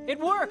me. It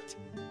worked!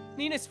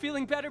 Nina's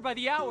feeling better by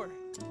the hour.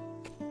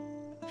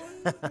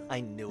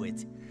 I knew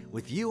it.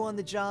 With you on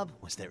the job,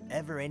 was there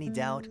ever any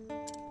doubt?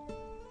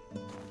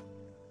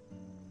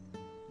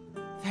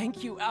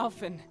 Thank you,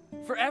 Alphen,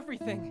 for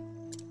everything.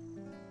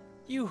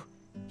 You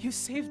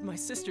saved my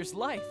sister's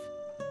life.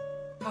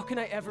 How can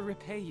I ever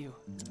repay you?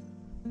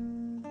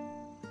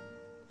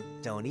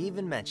 Don't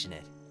even mention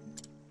it.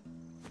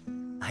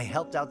 I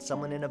helped out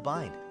someone in a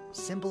bind.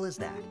 Simple as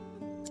that.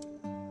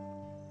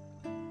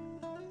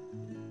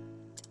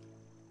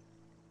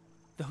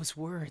 Those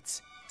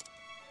words.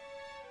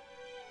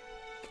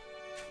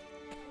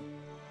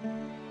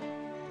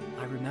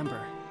 I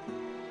remember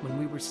when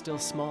we were still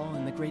small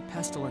and the great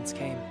pestilence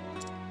came.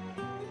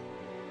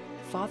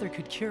 Father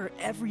could cure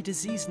every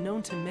disease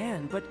known to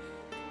man, but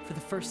for the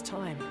first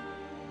time,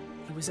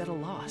 he was at a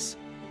loss.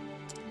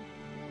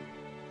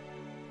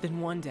 Then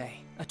one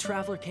day, a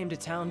traveler came to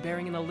town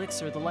bearing an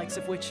elixir the likes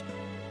of which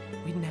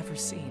we'd never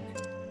seen.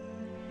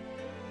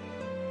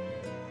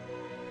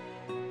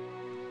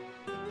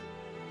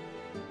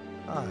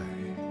 Aye,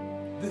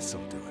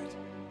 this'll do it.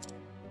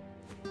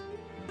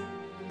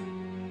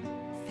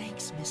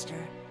 Thanks, mister.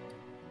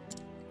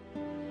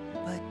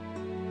 But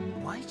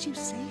why'd you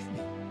save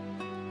me?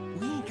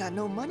 We ain't got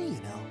no money,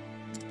 you know.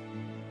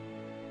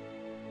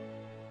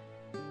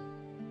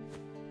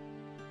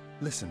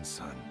 Listen,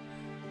 son,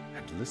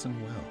 and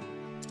listen well.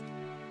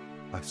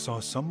 I saw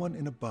someone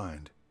in a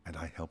bind, and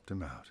I helped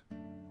him out.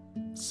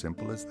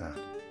 Simple as that.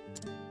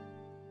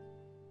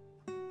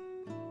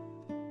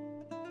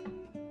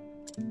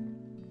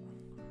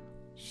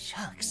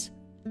 Shucks.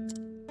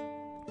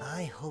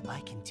 I hope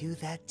I can do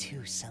that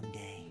too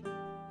someday.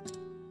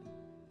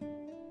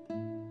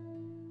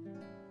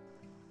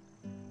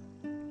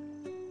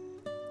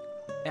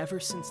 Ever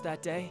since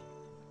that day,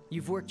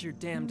 you've worked your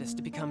damnedest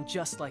to become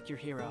just like your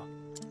hero.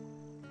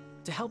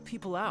 To help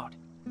people out,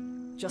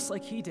 just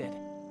like he did.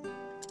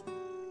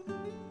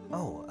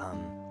 Oh,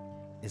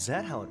 is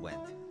that how it went?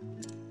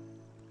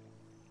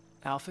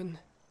 Alphen,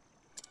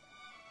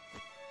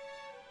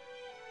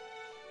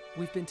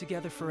 we've been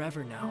together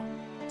forever now.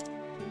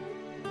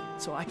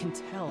 So I can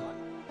tell.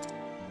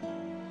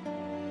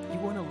 You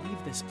want to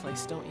leave this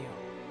place, don't you?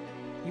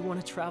 You want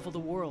to travel the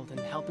world and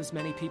help as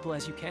many people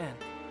as you can.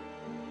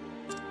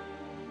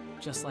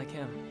 Just like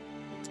him.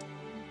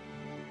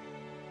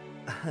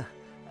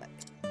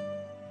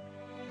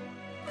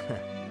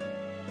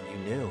 You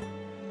knew.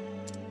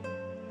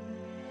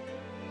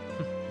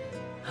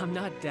 I'm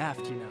not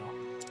daft, you know.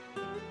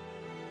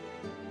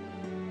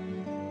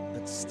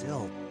 But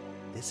still,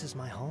 this is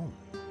my home.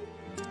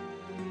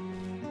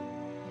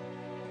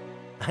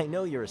 I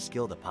know you're a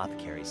skilled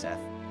apothecary, Seth.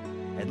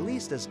 At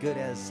least as good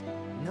as...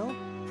 no,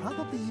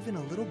 probably even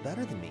a little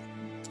better than me.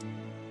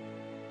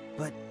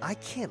 But I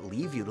can't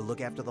leave you to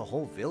look after the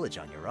whole village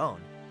on your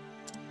own.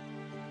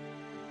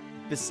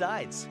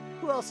 Besides,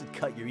 who else would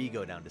cut your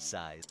ego down to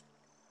size?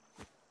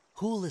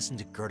 Who'll listen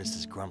to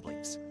Gertus's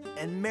grumblings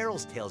and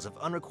Meryl's tales of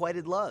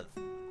unrequited love?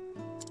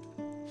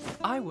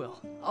 I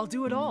will. I'll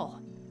do it all.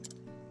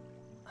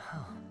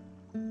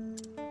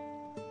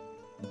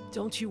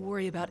 Don't you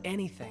worry about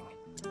anything.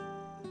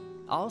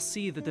 I'll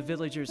see that the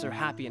villagers are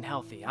happy and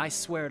healthy. I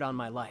swear it on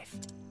my life.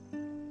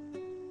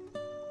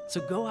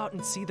 So go out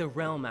and see the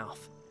realm,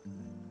 Alf.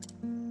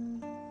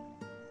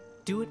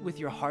 Do it with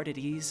your heart at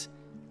ease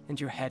and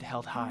your head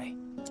held high.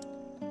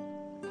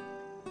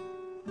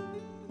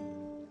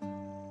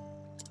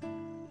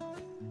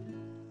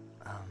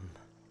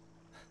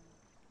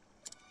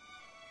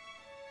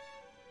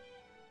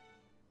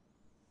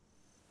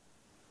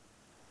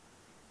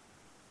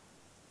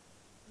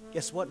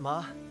 Guess what,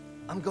 Ma?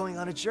 I'm going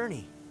on a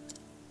journey.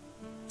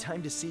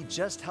 Time to see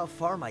just how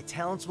far my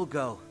talents will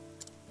go.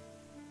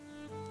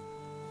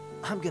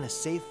 I'm gonna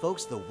save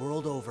folks the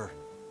world over,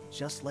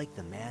 just like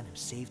the man who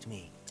saved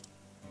me.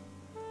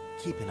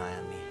 Keep an eye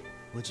on me,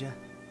 would ya?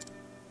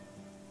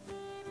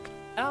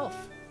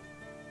 Alf!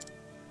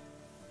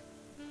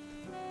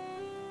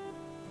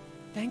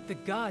 Thank the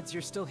gods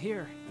you're still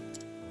here.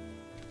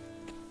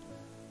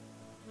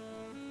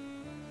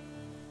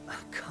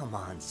 Come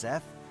on,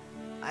 Zeph.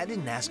 I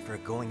didn't ask for a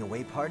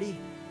going-away party.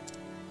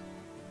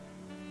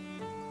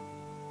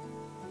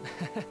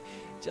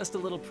 Just a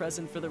little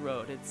present for the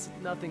road. It's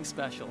nothing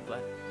special,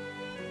 but...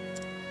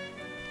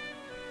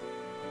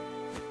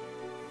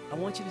 I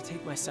want you to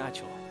take my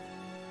satchel.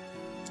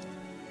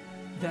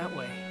 That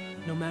way,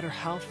 no matter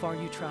how far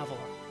you travel,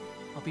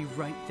 I'll be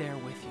right there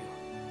with you.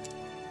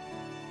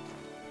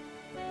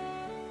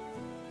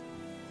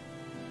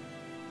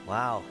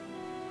 Wow.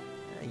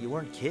 You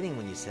weren't kidding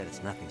when you said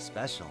it's nothing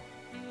special.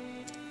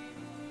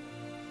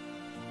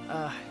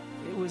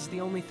 It was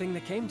the only thing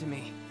that came to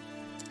me.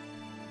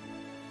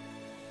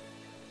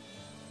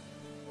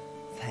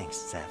 Thanks,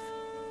 Zeph.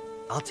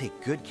 I'll take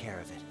good care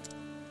of it.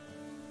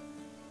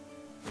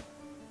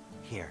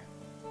 Here,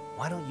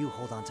 why don't you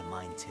hold on to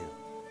mine too?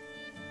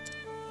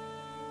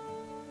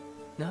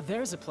 Now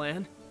there's a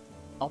plan.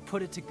 I'll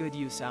put it to good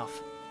use,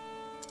 Alf.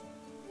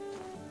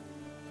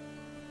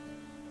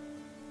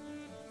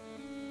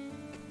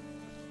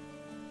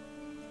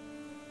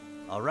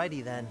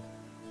 Alrighty then.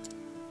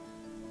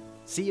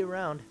 See you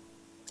around.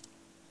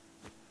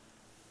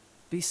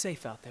 Be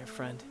safe out there,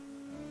 friend.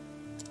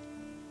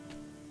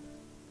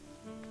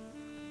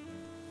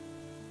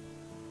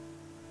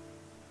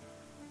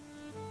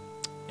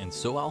 And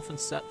so Alfin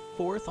set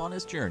forth on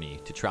his journey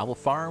to travel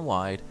far and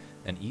wide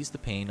and ease the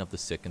pain of the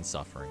sick and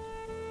suffering,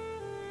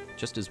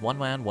 just as one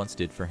man once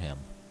did for him.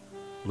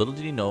 Little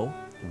did he know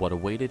what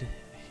awaited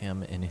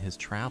him in his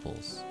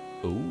travels.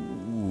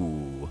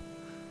 Ooh.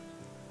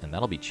 And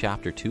that'll be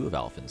chapter 2 of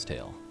Alfin's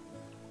Tale.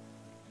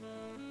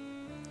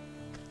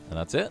 And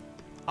that's it.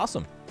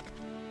 Awesome.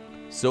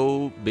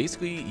 So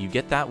basically you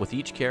get that with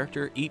each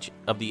character, each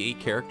of the 8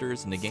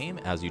 characters in the game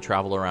as you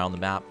travel around the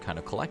map, kind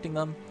of collecting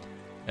them.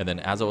 And then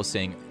as I was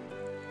saying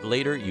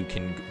later, you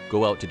can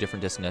go out to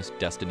different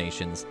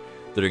destinations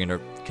that are going to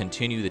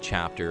continue the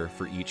chapter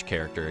for each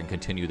character and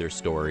continue their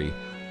story.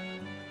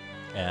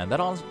 And that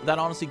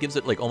honestly gives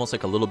it like almost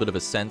like a little bit of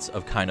a sense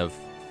of kind of...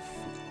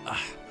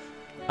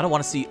 I don't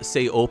want to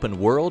say open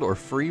world or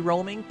free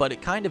roaming, but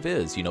it kind of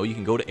is. You know, you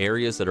can go to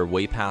areas that are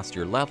way past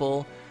your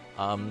level.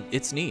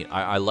 It's neat.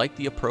 I like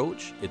the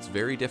approach. It's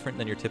very different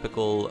than your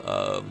typical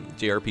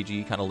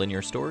JRPG kind of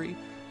linear story,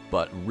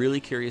 but really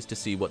curious to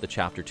see what the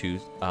Chapter 2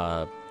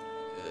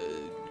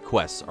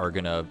 quests are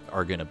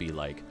gonna be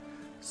like.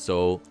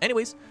 So,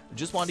 anyways,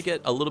 just wanted to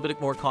get a little bit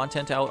more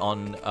content out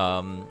on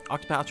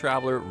Octopath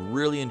Traveler.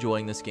 Really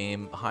enjoying this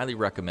game. Highly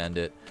recommend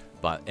it.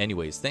 But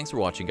anyways, thanks for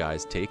watching,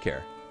 guys. Take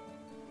care.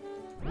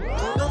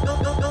 Go